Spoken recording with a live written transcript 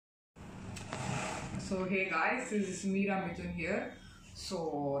So hey guys, this is Meera Mitun here. So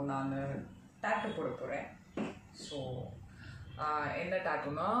நான் tattoo போட போறேன். So என்ன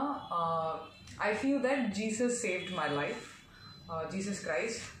tattoo-na I feel that Jesus saved my life. Jesus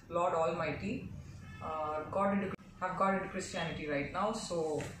Christ, Lord Almighty, have got into Christianity right now. So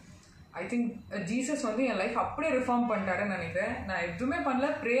I think Jesus வந்து என் life அப்படியே reform பண்ணிட்டாருன்னு நினைக்கிறேன். நான் எதுவுமே பண்ணல,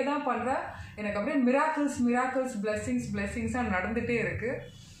 ப்ரே தான் பண்ணுறேன். எனக்கு அப்படியே மிராக்கிள்ஸ் பிளெஸிங்ஸாக நடந்துகிட்டே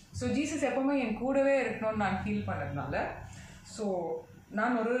இருக்குது. ஸோ ஜீசஸ் எப்போவுமே என் கூடவே இருக்கணும்னு நான் ஃபீல் பண்ணதுனால ஸோ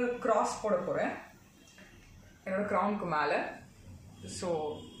நான் ஒரு கிராஸ் போட போகிறேன் என்னோட க்ரௌனுக்கு மேலே. So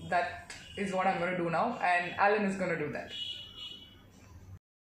that is what I'm gonna two now and Alan is gonna do that.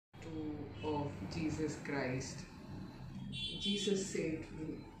 Of Jesus Christ. Jesus saved me.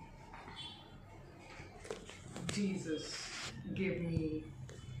 Jesus gave me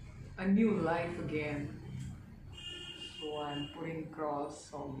a new life again. So I'm putting cross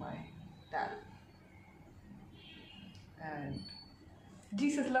on my tattoo. And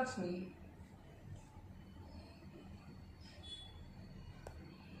Jesus loves me.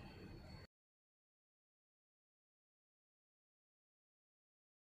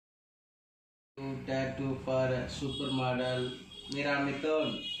 Tattoo for supermodel Meera Mitun.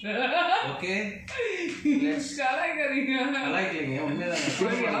 Okay? Let's. I like it.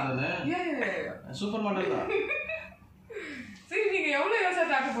 Supermodel. Yeah. Supermodel. See, நீங்க எவ்வளவு இயர்ஸா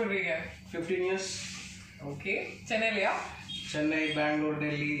tattoo போடுறீங்க? 15 years. Okay. சென்னையிலயா? Chennai, Bangalore,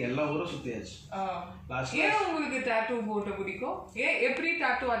 Delhi எல்லா ஊரும் சுத்தியாச்சு. ஏன் உங்களுக்கு tattoo போட பிடிக்கும்? எப்படி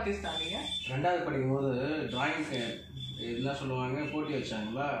tattoo artist ஆனீங்க? ரெண்டாவது படிக்கும்போது டிராயிங் என்ன சொல்லுவாங்க போட்டி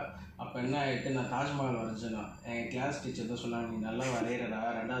வச்சாங்களா, அப்போ என்ன ஆகிட்டு நான் தாஜ்மஹால் வரைஞ்சேன்னா என் கிளாஸ் டீச்சர் தான் சொன்னாங்க, நீ நல்லா வரைகிறடா.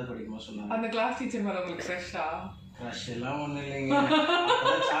 ரெண்டாவது படிக்கும்போது சொன்னாங்க. அந்த கிளாஸ் டீச்சர் மேலே உங்களுக்கு க்ரஷ்ஷா? க்ரஷ் எல்லாம் ஒன்றும் இல்லைங்க,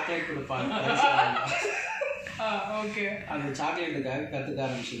 சாக்லேட் கொடுப்பாங்க. ஓகே. அந்த சாக்லேட்டுக்காக கற்றுக்க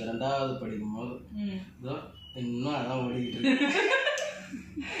ஆரம்பிச்சது ரெண்டாவது படிக்கும்போது. இதோ இன்னும் அதான் ஓடிக்கிட்டு இருக்கு.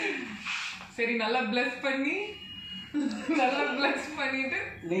 சரி, நல்லா பிளஸ் பண்ணிட்டு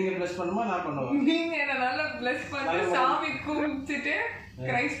நீங்க பிளஸ் பண்ணுமா நான் பண்ணுவேன்? நீங்க என்ன நல்லா பிளஸ் பண்ணி சாமி கும்பிட்டுட்டு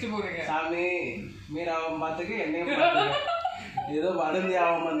கிரைஸ்ட் போறீங்க. சாமி மீராவும் பார்த்துக்கு என்னையும் பார்த்துக்க, ஏதோ வதந்தி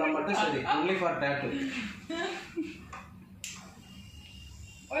ஆகாம இருந்தா மட்டும் சரி. Only for tattoo.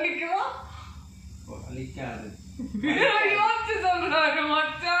 ஒலிக்குமா? வலிக்காது. யோசிச்சு சொல்றாங்க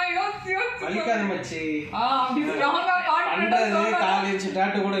மச்சான், யோசிச்சு வலிக்காது மச்சி. பண்றது காலேஜ்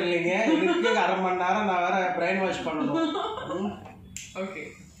டேட்டூ கூட இல்லைங்க, இதுக்கு அரை மணி நேரம் நான் வேற பிரெயின் வாஷ் பண்ணணும். ஓகே.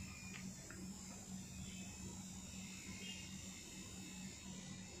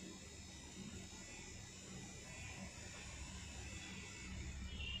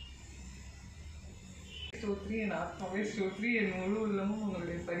 ஸ்தோத்ரி, என் ஆத்மாவே ஸ்தோத்ரி, என் முழு உள்ளமும்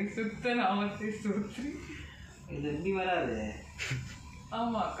உங்களுடைய பரிசுத்த நாமத்தை ஸ்தோத்ரி. இது எப்படி வராது?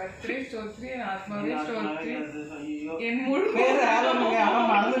 ஆமா, கர்த்தரே ஸ்தோத்ரி, என் ஆத்மாவே ஸ்தோத்ரி, என் முழு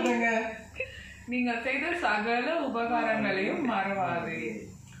மறந்துட்டேங்க. நீங்கள் செய்த சகல உபகாரங்களையும் மறவாதே.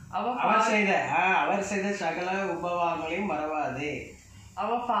 அவர் செய்த சகல உபகாரங்களையும் மறவாதே.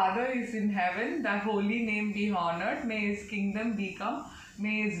 Our Father is in heaven, thy holy name be honored, may his kingdom be come,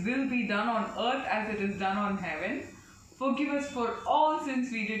 may his will be done on earth as it is done on heaven. Forgive us for all sins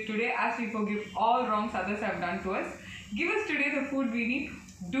we did today as we forgive all wrongs others have done to us. Give us today the food we need.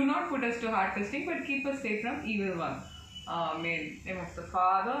 Do not put us to hard testing, but keep us safe from evil one. Amen. In the name of the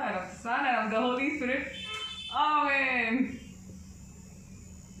Father, and of the Son, and of the Holy Spirit. Amen.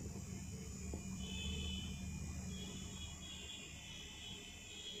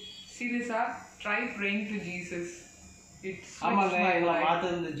 See this up? Try praying to Jesus. It's ஆமாங்க, எங்களை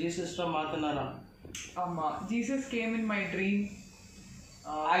மாத்துனது Jesus தான் மாத்துனாராம். ஆமா, Jesus came in my dream.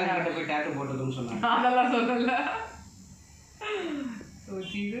 ஆயிரக்கிட்ட போய் tattoo போட்டுதுன்னு சொன்னாங்க. அதெல்லாம் சொல்லல. So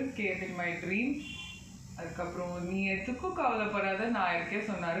Jesus came in my dream. அதுக்கப்புறம் நீ எதுக்கும் கவலைப்படாத, நான் இருக்கே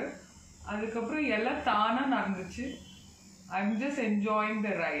சொன்னாரு. அதுக்கப்புறம் எல்லாம் தானா நடந்துச்சு. I'm just enjoying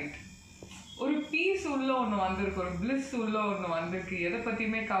the ride. ஒரு பீஸ் உள்ள ஒன்று வந்திருக்கு, ஒரு பிளிஸ் உள்ள ஒன்று வந்திருக்கு. எதை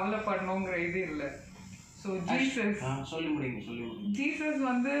பற்றியுமே கவலைப்படணுங்கிற இது இல்லை. ஸோ ஜீசஸ்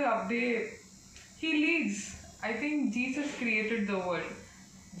வந்து அப்படியே he leads. I think Jesus created the world.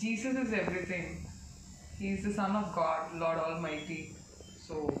 Jesus is everything. He is the Son of God, Lord Almighty.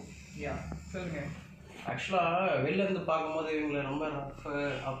 So yeah, சொல்லுங்க. ஆக்சுவலாக வெளிலேருந்து பார்க்கும்போது இவங்களை ரொம்ப ரஃப்,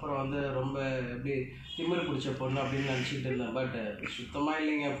 அப்புறம் வந்து ரொம்ப எப்படி திமிரு பிடிச்ச பொண்ணு அப்படின்னு நினச்சிக்கிட்டு இருந்தேன். பட் சுத்தமாக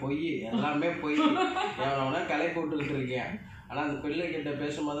இல்லைங்க, பொய், எல்லாமே பொய். எவனா கலை போட்டுக்கிட்டு இருக்கேன். ஆனால் அந்த பிள்ளைகிட்ட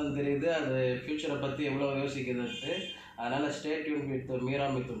பேசும்போது தான் தெரியுது அது ஃபியூச்சரை பற்றி எவ்வளோ யோசிக்கிறது. அதனால stay tuned with Meera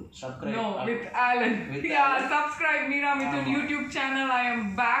Mitun. Subscribe. No, with Alan. Subscribe Meera Mitun YouTube channel. I am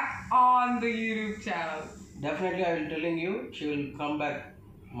back on the YouTube channel. Definitely I will telling you, she will come back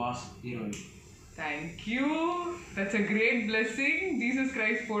mass heroine. Thank you. That's a great blessing. Jesus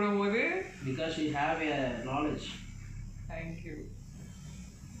Christ போடும்போது. Because you have a knowledge. Thank you.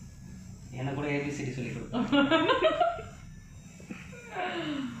 எனக்கு கூட ABCD சொல்லி கொடு.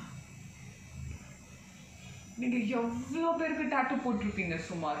 நீங்க எவ்வளவு பேருக்கு tattoo போட்டுருப்பீங்க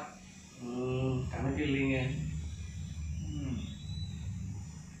சுமார்? கணக்கு இல்லைங்க.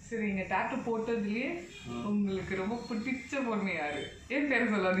 சரி, இங்க டாட்டூ போட்டதுலயே உங்களுக்கு ரொம்ப பிடிச்ச பொண்ணு யாரு? ஏன்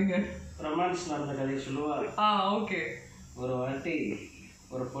பேர் சொல்லாதீங்க. ரொமான்ஸ் நடந்த கதையை சொல்லுவா. ஓகே. ஒரு வாட்டி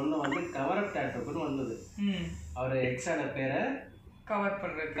ஒரு பொண்ணு வந்து கவர் அப் டாட்டூக்குன்னு வந்தது. அவர் எக்ஸோட பேரை கவர்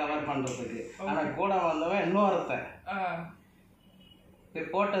பண்றதுக்கு. ஆனா கூட வந்தவன் இன்னொருத்தன்.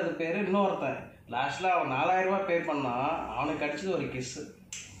 போட்டது பேரு இன்னொருத்தன். லாஸ்ட்ல அவன் 4000 ரூபாய் பே பண்ணான். அவனுக்கு கிடைச்சது ஒரு கிஸ்.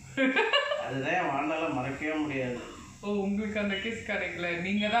 அதுதான் என் வாழ்நாள மறக்கவே முடியாது. உங்களுக்கு அந்த கிஸ் கிடைக்கல.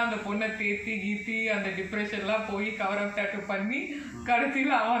 நீங்க தான் அந்த பொண்ணை தேத்தி கீத்தி அந்த டிப்ரெஷன்லாம் போய் கவர் அப் டாட்டூ பண்ணி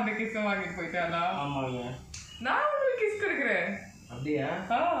கடைசியில் அவன் அந்த கிஸ் வாங்கிட்டு போயிட்டானா? ஆமாங்க. நான் உங்களுக்கு கிஸ் கொடுக்குறேன். அப்படியா?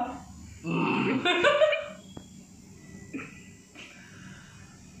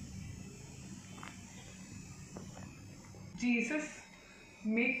 Jesus,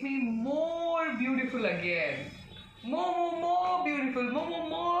 make me more beautiful again. More beautiful.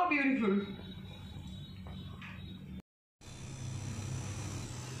 More beautiful.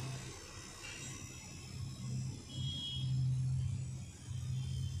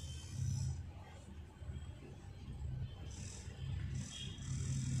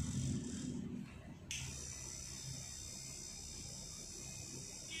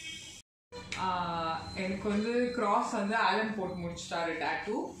 எனக்கு வந்து கிராஸ் வந்து ஆலன் போட்டு முடிச்சிட்டாரு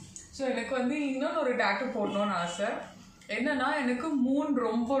டாட்டூ. ஸோ எனக்கு வந்து இன்னொன்று ஒரு டாட்டூ போடணும்னு ஆசை. என்னன்னா, எனக்கு மூன்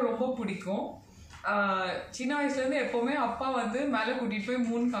ரொம்ப ரொம்ப பிடிக்கும். சின்ன வயசுலேருந்து எப்போவுமே அப்பா வந்து மேலே கூட்டிகிட்டு போய்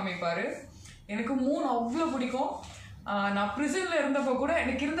மூன் காமிப்பார். எனக்கு மூன் அவ்வளோ பிடிக்கும். நான் ப்ரிசனில் இருந்தப்போ கூட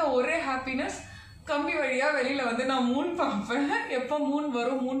எனக்கு இருந்த ஒரே ஹாப்பினஸ், கம்பி வழியாக வெளியில் வந்து நான் மூன் பார்ப்பேன். எப்போ மூன்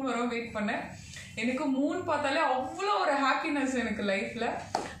வரும் வெயிட் பண்ணேன். எனக்கு மூன் பார்த்தாலே அவ்வளோ ஒரு ஹாப்பினஸ் எனக்கு லைஃப்பில்.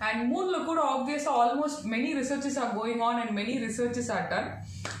 அண்ட் மூனில் கூட ஆப்வியஸாக almost many researches are going on and many researches are done.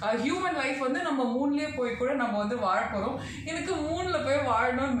 Human life வந்து நம்ம மூன்லேயே போய் கூட நம்ம வந்து வாழ போகிறோம். எனக்கு மூனில் போய்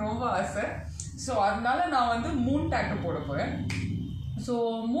வாழணும்னு ரொம்ப ஆசை. ஸோ அதனால நான் வந்து மூன் டாட்டூ போட போகிறேன். ஸோ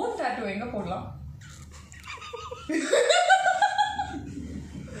மூன் டாட்டூ எங்கே போடலாம்?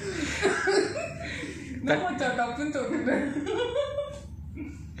 தப்புன்னு சொல்லிட்டேன்.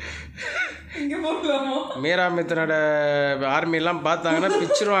 மீரா மித்துனோட ஆர்மிலாம் பார்த்தாங்கன்னா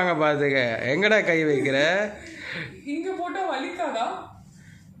பிச்சிருவாங்க. பார்த்துக்க, எங்கடா கை வைக்கிற? இங்க போட்டா வலிக்காதா?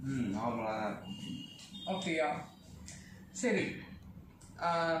 அப்படியா? சரி,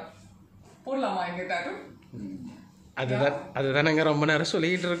 போடலாமா இங்க டாட்டூ? அதுதானங்க ரொம்ப நேரம்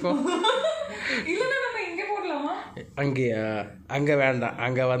சொல்லிக்கிட்டு இருக்கோம். இல்லைன்னா நம்ம இங்கே போடலாமா? அங்கேயா? அங்கே வேண்டாம்.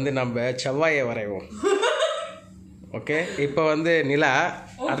 அங்கே வந்து நம்ம செவ்வாயை வரைவோம். ஓகே, இப்போ வந்து நிலா,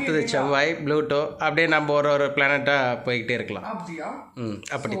 அடுத்தது செவ்வாய், ப்ளூட்டோ, அப்படியே நம்ம ஒரு பிளானட்டாக போய்கிட்டே இருக்கலாம். அப்படியா?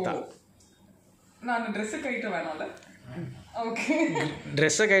 அப்படித்தான். நான் ட்ரெஸ்ஸை கைட்ட வேணாம்ல? ஓகே,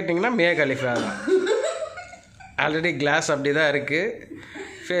 ட்ரெஸ்ஸை கைட்டிங்கன்னா மியா கலிஃபா தான். ஆல்ரெடி கிளாஸ் அப்படி தான் இருக்குது,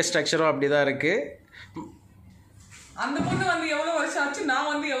 ஃபேஸ் ஸ்ட்ரக்சரும் அப்படி தான் இருக்குது. அந்த பொண்ணு வந்து எவ்வளோ வருஷம் ஆச்சு, நான்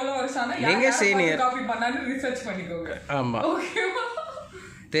வந்து எவ்வளோ வருஷம் ஆனா, நீங்கள் சீனியர் காப்பி பண்ணாலும் ரிசர்ச் பண்ணிக்கோங்க. ஆமாம்,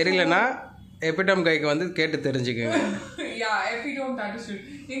 தெரியலனா எபிடம் கைக்கு வந்து கேட்டு தெரிஞ்சுக்கோங்க. யா, எபிடம் டாட்டூ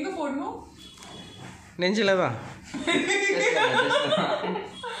எங்க போடணும்? நெஞ்சில தான்.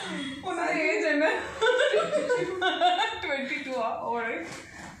 உன்னோட ஏஜ் என்ன? 22. Alright,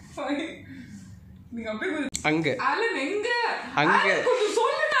 fine. நீங்க அப்படியே அங்க ஆலன் எங்க? அங்க கொஞ்சம்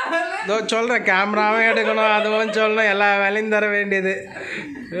சொல்லுடா. இதோ சொல்கிறேன், கேமராவும் எடுக்கணும், அதுவும் சொல்லணும், எல்லா வேலையும் தர வேண்டியது.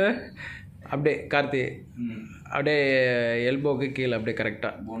 அப்படியே கார்த்தி, அப்படியே எல்போக்கு கீழே அப்படியே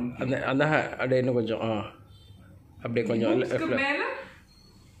கரெக்டாக அந்த அந்த அப்படியே இன்னும் கொஞ்சம் அப்படியே கொஞ்சம்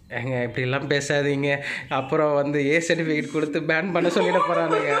ஏங்க இப்படிலாம் பேசாதீங்க, அப்புறம் வந்து ஏ சர்டிஃபிகேட் கொடுத்து பேன் பண்ண சொல்லிட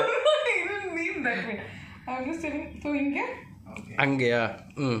போகிறானுங்க. அங்கேயா?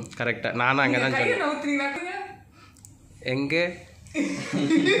 கரெக்டாக. நானும் அங்கே தான் சொன்னேன். எங்கே?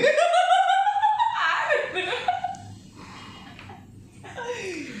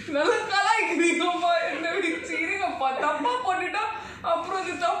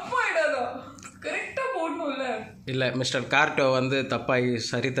 இல்லை மிஸ்டர் கார்ட்டோ வந்து தப்பாகி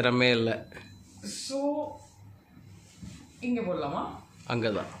சரித்திரமே இல்லை. ஸோ இங்கே போடலாமா?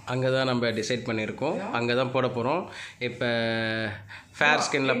 அங்கே தான் நம்ம டிசைட் பண்ணியிருக்கோம். அங்கே தான் போட போகிறோம். இப்போ ஃபேர்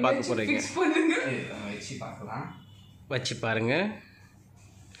ஸ்கின்னில் பார்க்க போகிறீங்க. வச்சு பாருங்க.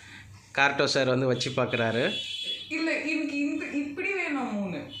 கார்ட்டோ சார் வந்து வச்சு பார்க்குறாரு. இல்லை, எனக்கு இப்படி வேணும்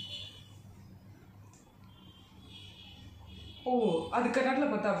 3. ஓ அது கண்ணாடில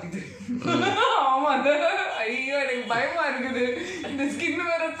பார்த்தா அப்படி தெரியும். ஆமா அது ஐயோ எனக்கு பயமா இருக்குது. இந்த ஸ்கின்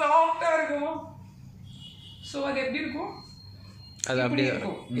வேற சாஃப்டா இருக்குமா. ஸோ அது எப்படி இருக்கும்? அது அப்படி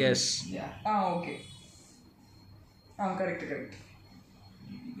இருக்கும். எஸ். ஓகே. Correct correct.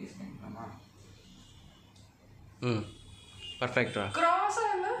 பர்ஃபெக்ட்டா. கிராஸா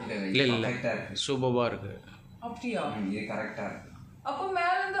இல்லை இல்லை சூப்பராக இருக்கு. அப்படியா? இது கரெக்டாக இருக்கு. அப்போ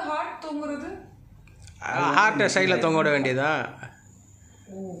மேல இருந்து ஹார்ட் தொங்குறது? ஹார்ட்டை சைடில் தொங்க விட வேண்டியதா?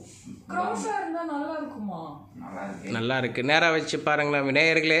 ஓ கிராஸா இருந்தா நல்லா இருக்குமா? நல்லா இருக்கு. நேராக வச்சு பாருங்களேன்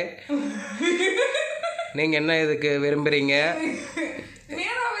விநாயகர்களே. நீங்கள் என்ன இதுக்கு விரும்புகிறீங்க?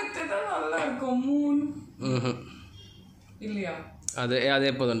 நேராக வச்சதா நல்லா இருக்கும். மூன் இல்லையா?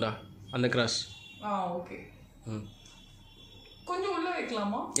 அதே போதும்டா அந்த கிராஸ். ஓகே. கொஞ்சம் உள்ள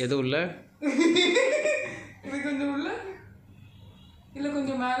வைக்கலாமா? எது உள்ள? இது கொஞ்சம் உள்ள இல்ல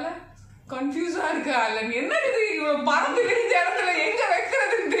கொஞ்சம் மேல? கன்ஃபியூஸா இருக்கு ஆலன். என்ன இது இவ்வளவு பறந்து விரிஞ்ச இடத்துல எங்க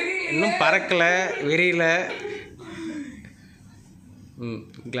வைக்கிறதுன்னு தெரியல. இன்னும் பறக்கல விரியல.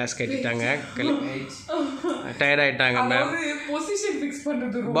 கிளாஸ் கட்டிட்டாங்க. டயர்ட் ஆயிட்டாங்க மேம். பொசிஷன் ஃபிக்ஸ்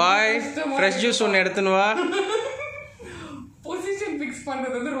பண்றது ரொம்ப பாய் ஃப்ரெஷ் ஜூஸ் ஒன்று எடுத்துன்னு வா. பொசிஷன் ஃபிக்ஸ்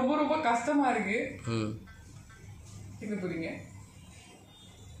பண்றது வந்து ரொம்ப ரொம்ப கஷ்டமா இருக்கு. இது புரியுங்க.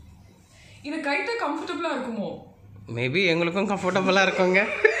 இது கைட்ட கம்ஃபர்ட்டபிளா இருக்குமோ? மேபி எங்களுக்கும் கம்ஃபர்டபுளாக இருக்குங்க.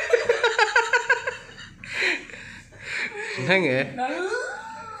 என்னங்க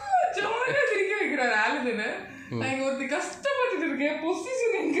ஜோரா திரிக்க வைக்கிறாரு ஆலன். நான் இங்க ஒருத்தி கஷ்டப்பட்டுட்டு இருக்கேன்.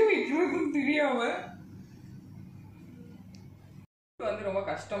 பொசிஷன் எங்க வைக்கிறதுன்னு தெரியாம வந்து ரொம்ப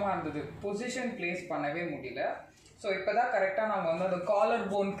கஷ்டமா இருந்தது. பொசிஷன் பிளேஸ் பண்ணவே முடியல. ஸோ இப்போதான் கரெக்டாக நாங்கள் வந்து அந்த காலர்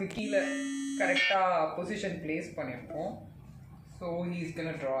போனுக்கு கீழே கரெக்டாக பொசிஷன் பிளேஸ் பண்ணியிருக்கோம். So he is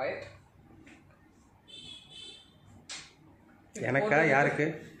gonna draw it. எனக்கா? யாருக்கு?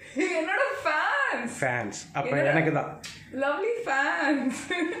 என்னோட ஃபேன்ஸ். ஃபேன்ஸ் அப்போ எனக்கு தான். Lovely fans.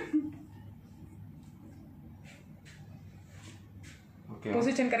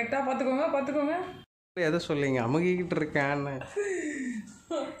 பொசிஷன் கரெக்டாக பார்த்துக்கோங்க. எதை சொல்லிங்க அமுகிக்கிட்டு இருக்கேன்னு.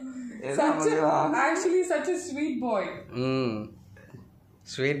 Actually such a sweet boy.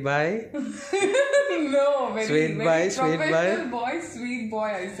 Sweet boy? No, very sweet boy, sweet boy. Sweet boy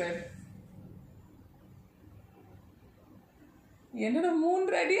I said. என்னோட மூன்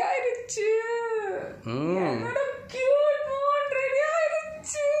ரெடி ஆயிடுச்சு. என்னோட கியூட் மூன் ரெடி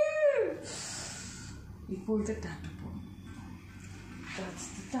ஆயிடுச்சு. இப்போ இதை டாட்டூ போடணும். That's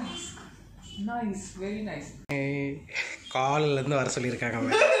the task. Nice, very nice. காலில் இருந்து வர சொல்லியிருக்காங்க.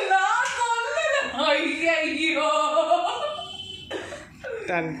 ஐயோ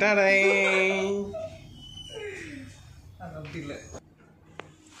டன்டடை. அது அப்படி இல்லை.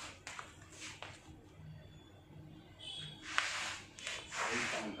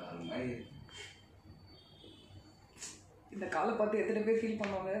 இந்த காலை பார்த்து எத்தனை பேர் ஃபீல்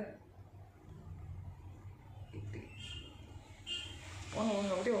பண்ணுவாங்க? வாங்க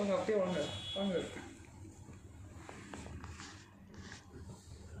அப்படியே வாங்க.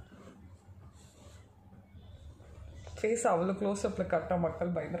 ஃபேஸ் அவ்வளோ க்ளோஸ்அப்பில் கரெக்டாக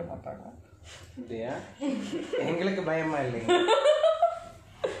மக்கள் பயந்துட மாட்டாங்க. அப்படியா? எங்களுக்கு பயமா இல்லைங்க.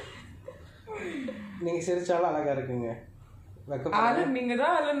 நீங்கள் சிரிச்சாலும் அழகாக இருக்குங்க. ஆலன் நீங்க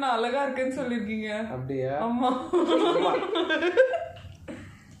தான் ஆலன் நான் அழகா இருக்கேன்னு சொல்லியிருக்கீங்க. அப்படியா? ஆமா.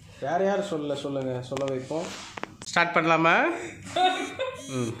 யார் சொல்லுங்க சொல்ல வைப்போம். ஸ்டார்ட் பண்ணலாமா?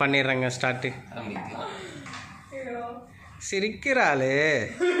 பண்ணிடுறேங்க ஸ்டார்ட்டு. சிரிக்கிறாளே.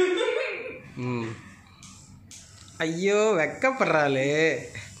 ஐயோ வெக்கப்படுறாளே.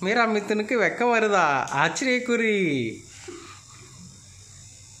 மீரா மித்துனுக்கு வெக்கம் வருதா? ஆச்சரியக்குறி.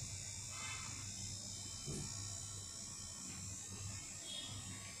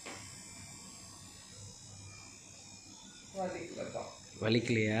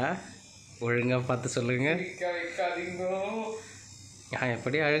 வலிக்கலையா? ஒழுங்காக பார்த்து சொல்லுங்க. நான்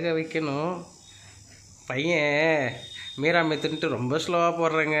எப்படி அழுக வைக்கணும்? பையன் மீரா மித்துன்ட்டு ரொம்ப ஸ்லோவாக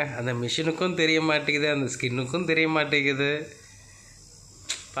போடுறேங்க. அந்த மிஷினுக்கும் தெரிய மாட்டேங்குது, அந்த ஸ்கின்னுக்கும் தெரிய மாட்டேங்குது.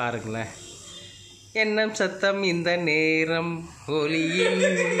 பாருங்களேன். என்ன சத்தம் இந்த நேரம் ஒளியின்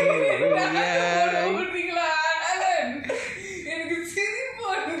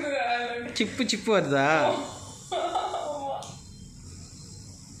சிப்பு சிப்பு வருதா?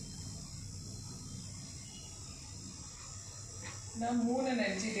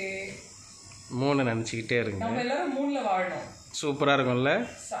 மூணு நினச்சிக்கிட்டே இருங்க. நம்ம எல்லாரும் மூணுல வாழணும். சூப்பராக இருக்கும்ல?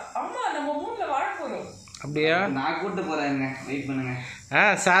 ஆமா நம்ம மூணுல வாழ போறோம். அப்படியா? நான் கூட்டு போறேங்க, வெயிட் பண்ணுங்க.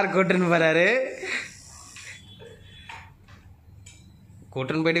 சார் கூட்டுன்னு போறாரு.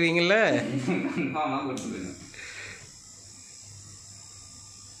 கூட்டுன்னு போயிடுவீங்கல்ல? கன்ஃபார்மாக கூட்டு போயிடுவேன்.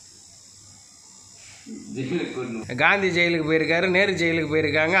 காந்தி ஜெயிலுக்கு போயிருக்காரு, நேரு ஜெயிலுக்கு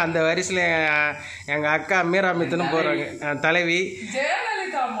போயிருக்காங்க. அந்த வரிசையில் எங்கள் அக்கா மீரா மித்துனும் போகிறாங்க, தலைவி.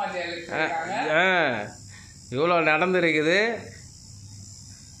 இவ்வளோ நடந்துருக்குது.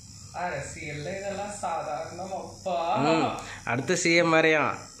 அடுத்த சிஎம்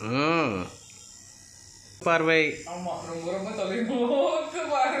வரையும் பார்வை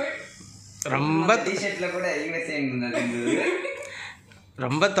ரொம்ப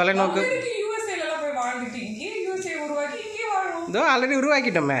ரொம்ப தொலைநோக்கு. இதோ ஆல்ரெடி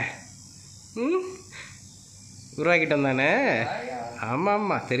உருவாக்கிட்டோமே. உருவாக்கிட்டோம் தானே? ஆமாம்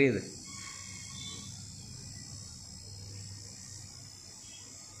ஆமாம் தெரியுது.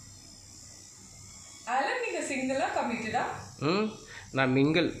 நான்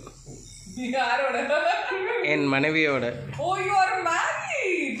மிங்கிள் என் மனைவியோட.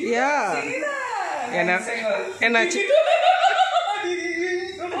 என்னாச்சு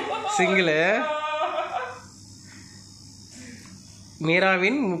சிங்கிள்.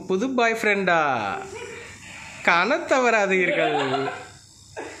 மீராவின் புது பாய் ஃப்ரெண்டா காண தவறாதீர்கள்.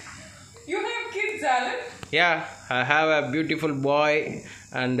 Yeah, I have a beautiful boy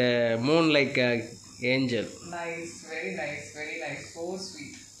and moon like a angel. Nice, very nice, very nice. So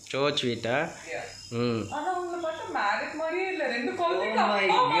sweet. So sweet, huh? Yeah. ஆனா உங்களை பார்த்தா மேரிட் மாதிரியே இல்ல. ரெண்டு குழந்தைங்க அப்பா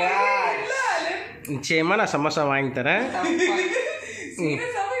மாதிரியே இல்ல. நிச்சயமா நான் சமோசா வாங்கி தரேன்.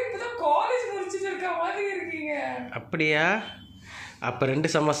 சீரியஸாவே இப்பதான் காலேஜ் முடிச்சிட்டு இருக்க மாதிரி இருக்கீங்க. அப்படியா? அப்ப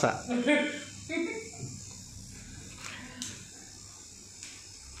 2 சமோசா.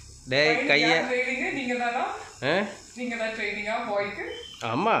 டேய் கைய நீங்க தானா? நீங்க தான் ட்ரெய்னிங்கா பாய்க்கு?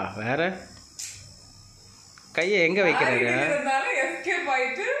 ஆமா, வேற கையை எங்கே வைக்கிறாங்க?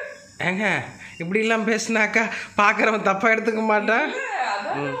 ஏங்க இப்படிலாம் பேசினாக்கா பார்க்குறவன் தப்பாக எடுத்துக்க மாட்டான்.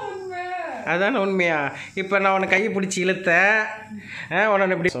 அதான உண்மையா? இப்போ நான் உன்னை கையை பிடிச்சி இழுத்தேன்,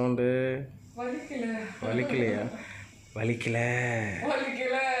 உன்னை எப்படி சவுண்டு வலிக்கலையா? வலிக்கல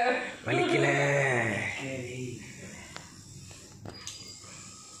வலிக்கல.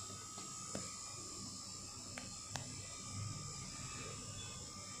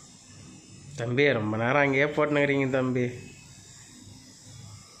 தம்பி ரொம்ப நேரம் அங்கேயே போட்டுனுக்கிறீங்க தம்பி.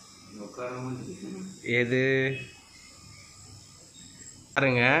 எது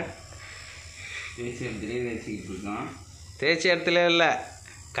பாருங்க, தேய்ச்சி இடத்துல இல்லை,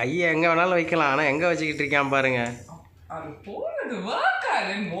 கையை எங்கே வேணாலும் வைக்கலாம். ஆனால் எங்கே வச்சுக்கிட்டு இருக்கான் பாருங்க.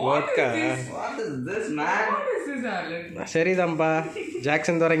 சரிதான்பா.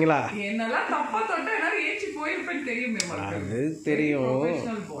 ஜாக்சன் தோறீங்களா? அது தெரியும்.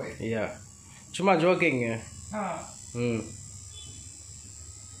 ஐயா சும்மா ஜோக்கிங்க.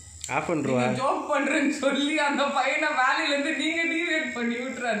 ஆஃப் பண்ணுவா ஜோக் பண்றேன்னு சொல்லி அந்த பையனை வேலையில இருந்து நீங்க டிவேட் பண்ணி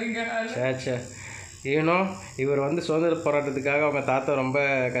விட்டுறாதீங்க. சே ஈவனோ இவர் வந்து சுதந்திர போராட்டத்துக்காக அவங்க தாத்தா ரொம்ப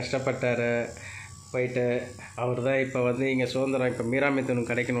கஷ்டப்பட்டார் போயிட்டு. அவர் தான் இப்போ வந்து இங்கே சுதந்திரம் இப்போ மீரா மித்துன்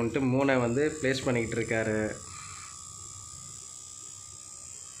கிடைக்கணுன்ட்டு 3 வந்து ப்ளேஸ் பண்ணிக்கிட்டு இருக்காரு.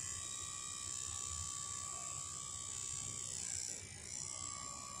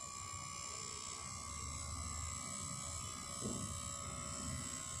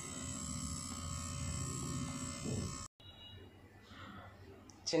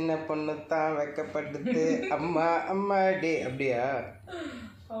 சின்ன பொண்ணு தான் வைக்கப்பட்டது அம்மா அம்மா டே. அப்படியா?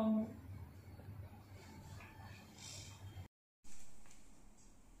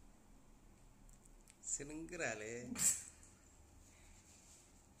 சினுங்கிறாளே.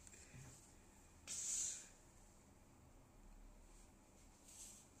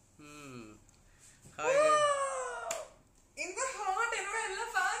 இந்த ஹார்ட் என்னோட எல்லா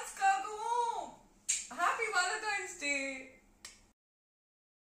ஃபேன்ஸ்க்காகவும் happy Valentine's day.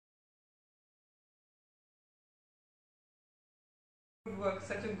 Good work,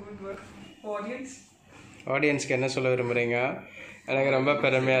 such a good work. ஆடியன்ஸ்க்கு என்ன சொல்ல விரும்புகிறீங்க? எனக்கு ரொம்ப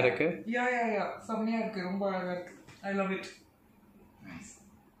பெருமையாக இருக்கு. யா செம்மையாக இருக்கு, ரொம்ப அழகாக இருக்கு. I love it.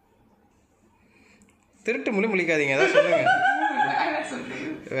 திருட்டு முழிக்காதீங்க, அதான் சொல்லுங்க.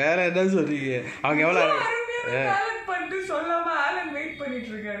 வேற என்ன சொல்றீங்க? அவங்க எவ்வளோ பண்ணிட்டு சொல்லாம ஆலன் வெயிட்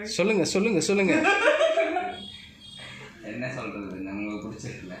பண்ணிட்டு இருக்காரு. சொல்லுங்க சொல்லுங்க சொல்லுங்க. என்ன சொல்றது? உங்களுக்கு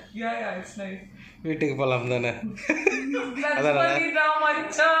பிடிச்சிருக்குல்ல? Yeah it's nice. வீட்டுக்கு போகலாம் தானே?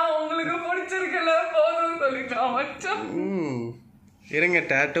 உங்களுக்கு பிடிச்சிருக்கல போதும் சொல்லிட்டான் மச்சான். இருங்க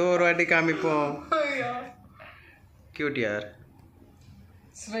டாட்டூ ஒரு வாட்டி காமிப்போம். கியூட் யார்.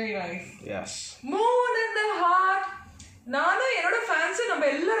 It's very nice. Yes. Moon and the heart. நானும் என்னோட ஃபேன்ஸ் நம்ம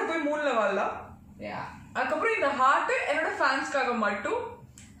எல்லாரும் போய் மூன்ல வாழலாம். அதுக்கப்புறம் இந்த ஹார்ட் என்னோட ஃபேன்ஸ்க்காக மட்டும்.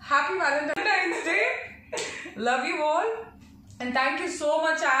 Happy Valentine's day. Love you all. And thank you so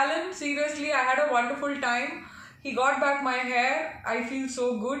much, Alan. Seriously, I had a wonderful time. he got back my hair. I feel so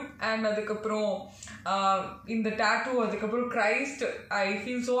good. And அதுக்கப்புறம் இந்த tattoo அதுக்கப்புறம் Christ, I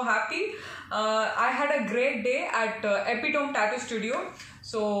feel so happy. I had a great day at Epitometatoo studio.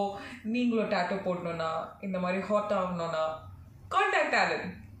 So நீங்களும் tattoo போடணும்னா இந்த மாதிரி hot ஆகணும்னா contact Alan.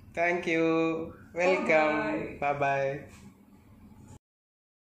 Thank you. Welcome. Bye bye.